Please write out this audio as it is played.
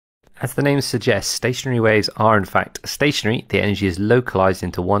As the name suggests, stationary waves are in fact stationary. The energy is localized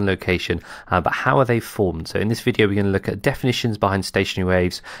into one location, but how are they formed? So in this video we're going to look at definitions behind stationary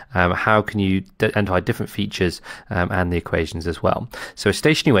waves, how can you identify different features, and the equations as well. So a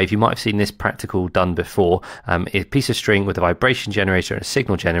stationary wave, you might have seen this practical done before, a piece of string with a vibration generator and a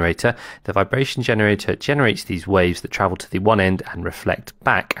signal generator. The vibration generator generates these waves that travel to the one end and reflect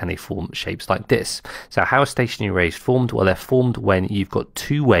back, and they form shapes like this. So how are stationary waves formed? Well, they're formed when you've got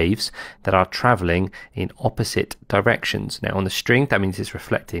two waves that are traveling in opposite directions. Now on the string, that means it's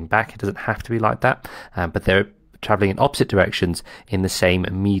reflecting back. It doesn't have to be like that, but they're traveling in opposite directions in the same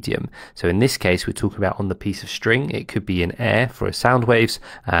medium. So in this case, we're talking about on the piece of string, it could be in air for sound waves,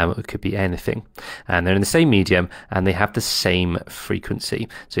 it could be anything, and they're in the same medium and they have the same frequency.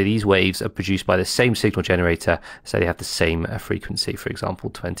 So these waves are produced by the same signal generator, so they have the same frequency, for example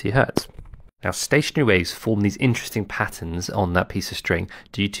 20 hertz. Now, stationary waves form these interesting patterns on that piece of string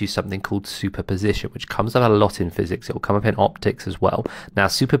due to something called superposition, which comes up a lot in physics. It will come up in optics as well. Now,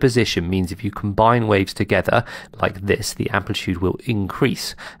 superposition means if you combine waves together like this, the amplitude will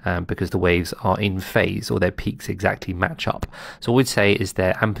increase because the waves are in phase, or their peaks exactly match up. So what we'd say is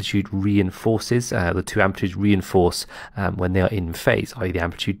their amplitude reinforces, the two amplitudes reinforce when they are in phase, i.e. the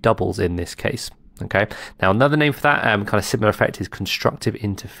amplitude doubles in this case. Okay, now another name for that kind of similar effect is constructive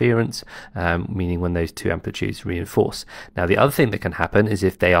interference, meaning when those two amplitudes reinforce. Now the other thing that can happen is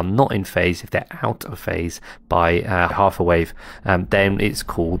if they are not in phase, if they're out of phase by half a wave, then it's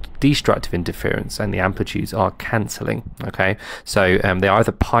called destructive interference and the amplitudes are cancelling. Okay, so they're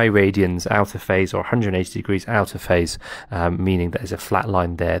either pi radians out of phase or 180 degrees out of phase, meaning that there's a flat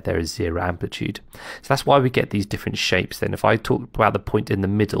line there is zero amplitude. So that's why we get these different shapes. Then if I talk about the point in the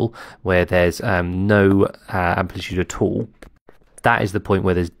middle where there's no amplitude at all, that is the point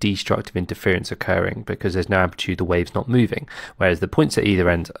where there's destructive interference occurring because there's no amplitude, the wave's not moving. Whereas the points at either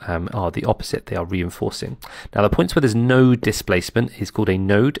end are the opposite, they are reinforcing. Now the points where there's no displacement is called a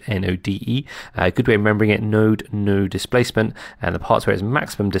node, N-O-D-E. A good way of remembering it, node, no displacement, and the parts where it's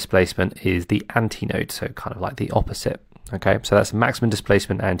maximum displacement is the antinode, so kind of like the opposite. Okay, so that's maximum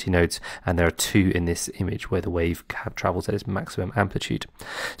displacement antinodes, and there are two in this image where the wave travels at its maximum amplitude.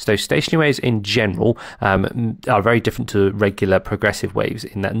 So stationary waves in general are very different to regular progressive waves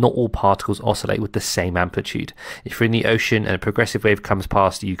in that not all particles oscillate with the same amplitude. If you're in the ocean and a progressive wave comes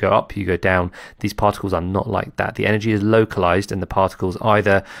past, you go up, you go down. These particles are not like that. The energy is localized and the particles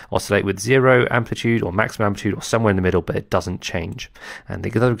either oscillate with zero amplitude or maximum amplitude or somewhere in the middle, but it doesn't change. And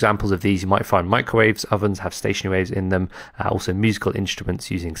the other examples of these, you might find microwaves, ovens have stationary waves in them. Also musical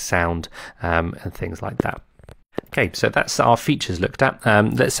instruments using sound and things like that. Okay, so that's our features looked at.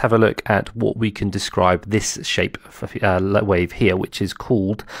 Let's have a look at what we can describe this shape of wave here, which is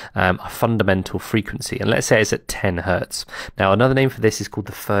called a fundamental frequency. And let's say it's at 10 hertz. Now, another name for this is called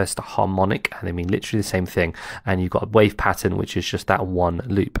the first harmonic, and they mean literally the same thing. And you've got a wave pattern, which is just that one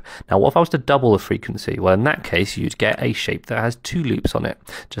loop. Now, what if I was to double the frequency? Well, in that case, you'd get a shape that has two loops on it,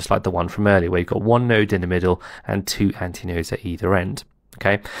 just like the one from earlier, where you've got one node in the middle and two antinodes at either end.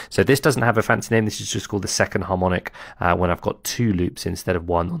 Okay, so this doesn't have a fancy name. This is just called the second harmonic when I've got two loops instead of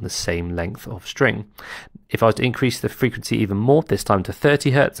one on the same length of string. If I was to increase the frequency even more, this time to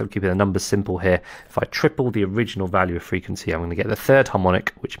 30 hertz, I'm keeping the numbers simple here. If I triple the original value of frequency, I'm going to get the third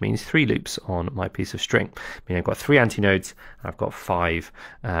harmonic, which means three loops on my piece of string. Meaning I've got three antinodes and I've got five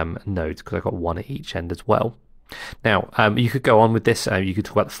nodes because I've got one at each end as well. Now, you could go on with this, you could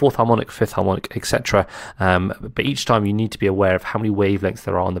talk about the fourth harmonic, fifth harmonic, etc. But each time you need to be aware of how many wavelengths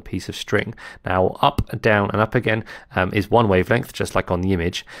there are on the piece of string. Now, up, down, and up again is one wavelength, just like on the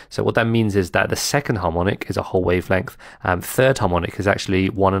image. So what that means is that the second harmonic is a whole wavelength. Third harmonic is actually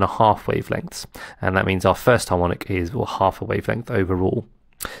 1.5 wavelengths. And that means our first harmonic is half a wavelength overall.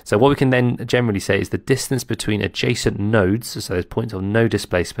 So what we can then generally say is the distance between adjacent nodes, so those points of no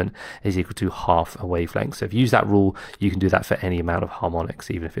displacement, is equal to half a wavelength. So if you use that rule, you can do that for any amount of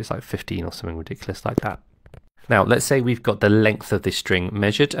harmonics, even if it's like 15 or something ridiculous like that. Now, let's say we've got the length of this string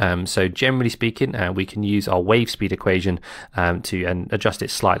measured. So generally speaking, we can use our wave speed equation to adjust it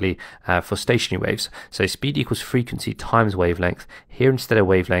slightly for stationary waves. So speed equals frequency times wavelength. Here, instead of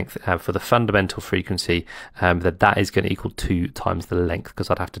wavelength, for the fundamental frequency, that is going to equal 2 times the length, because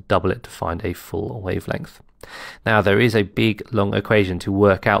I'd have to double it to find a full wavelength. Now there is a big long equation to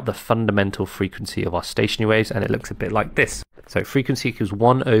work out the fundamental frequency of our stationary waves, and it looks a bit like this. So frequency equals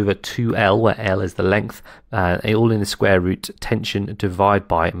 1 over 2L, where L is the length, all in the square root, tension divided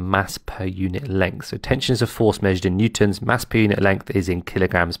by mass per unit length. So tension is a force measured in newtons, mass per unit length is in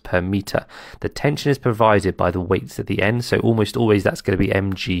kilograms per meter. The tension is provided by the weights at the end, so almost always that's going to be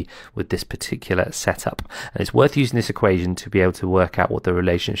mg with this particular setup. And it's worth using this equation to be able to work out what the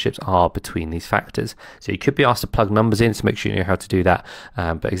relationships are between these factors. So you could be asked to plug numbers in, so make sure you know how to do that.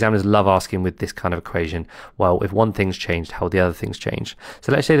 But examiners love asking with this kind of equation, well, if one thing's changed, how the other things change.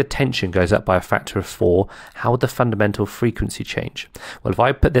 So let's say the tension goes up by a factor of 4, how would the fundamental frequency change? Well, if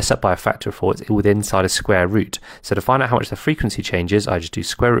I put this up by a factor of 4, it's within inside a square root. So to find out how much the frequency changes, I just do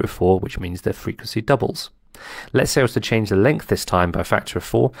square root of 4, which means the frequency doubles. Let's say I was to change the length this time by a factor of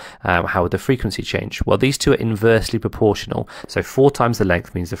 4, how would the frequency change? Well, these two are inversely proportional, so 4 times the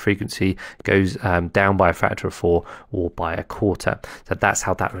length means the frequency goes down by a factor of 4 or by a quarter. So that's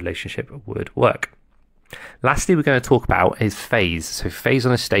how that relationship would work. Lastly, we're going to talk about is phase. So phase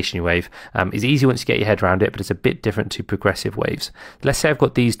on a stationary wave is easy once you get your head around it, but it's a bit different to progressive waves. Let's say I've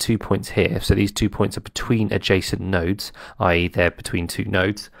got these 2 points here. So these 2 points are between adjacent nodes, i.e. they're between 2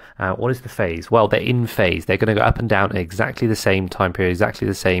 nodes. What is the phase? Well, they're in phase. They're going to go up and down at exactly the same time period, exactly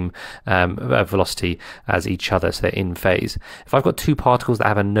the same velocity as each other. So they're in phase. If I've got 2 particles that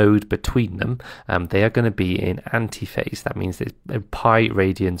have a node between them, they are going to be in antiphase. That means it's pi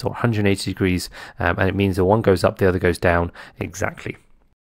radians or 180 degrees, and it means the one goes up, the other goes down exactly.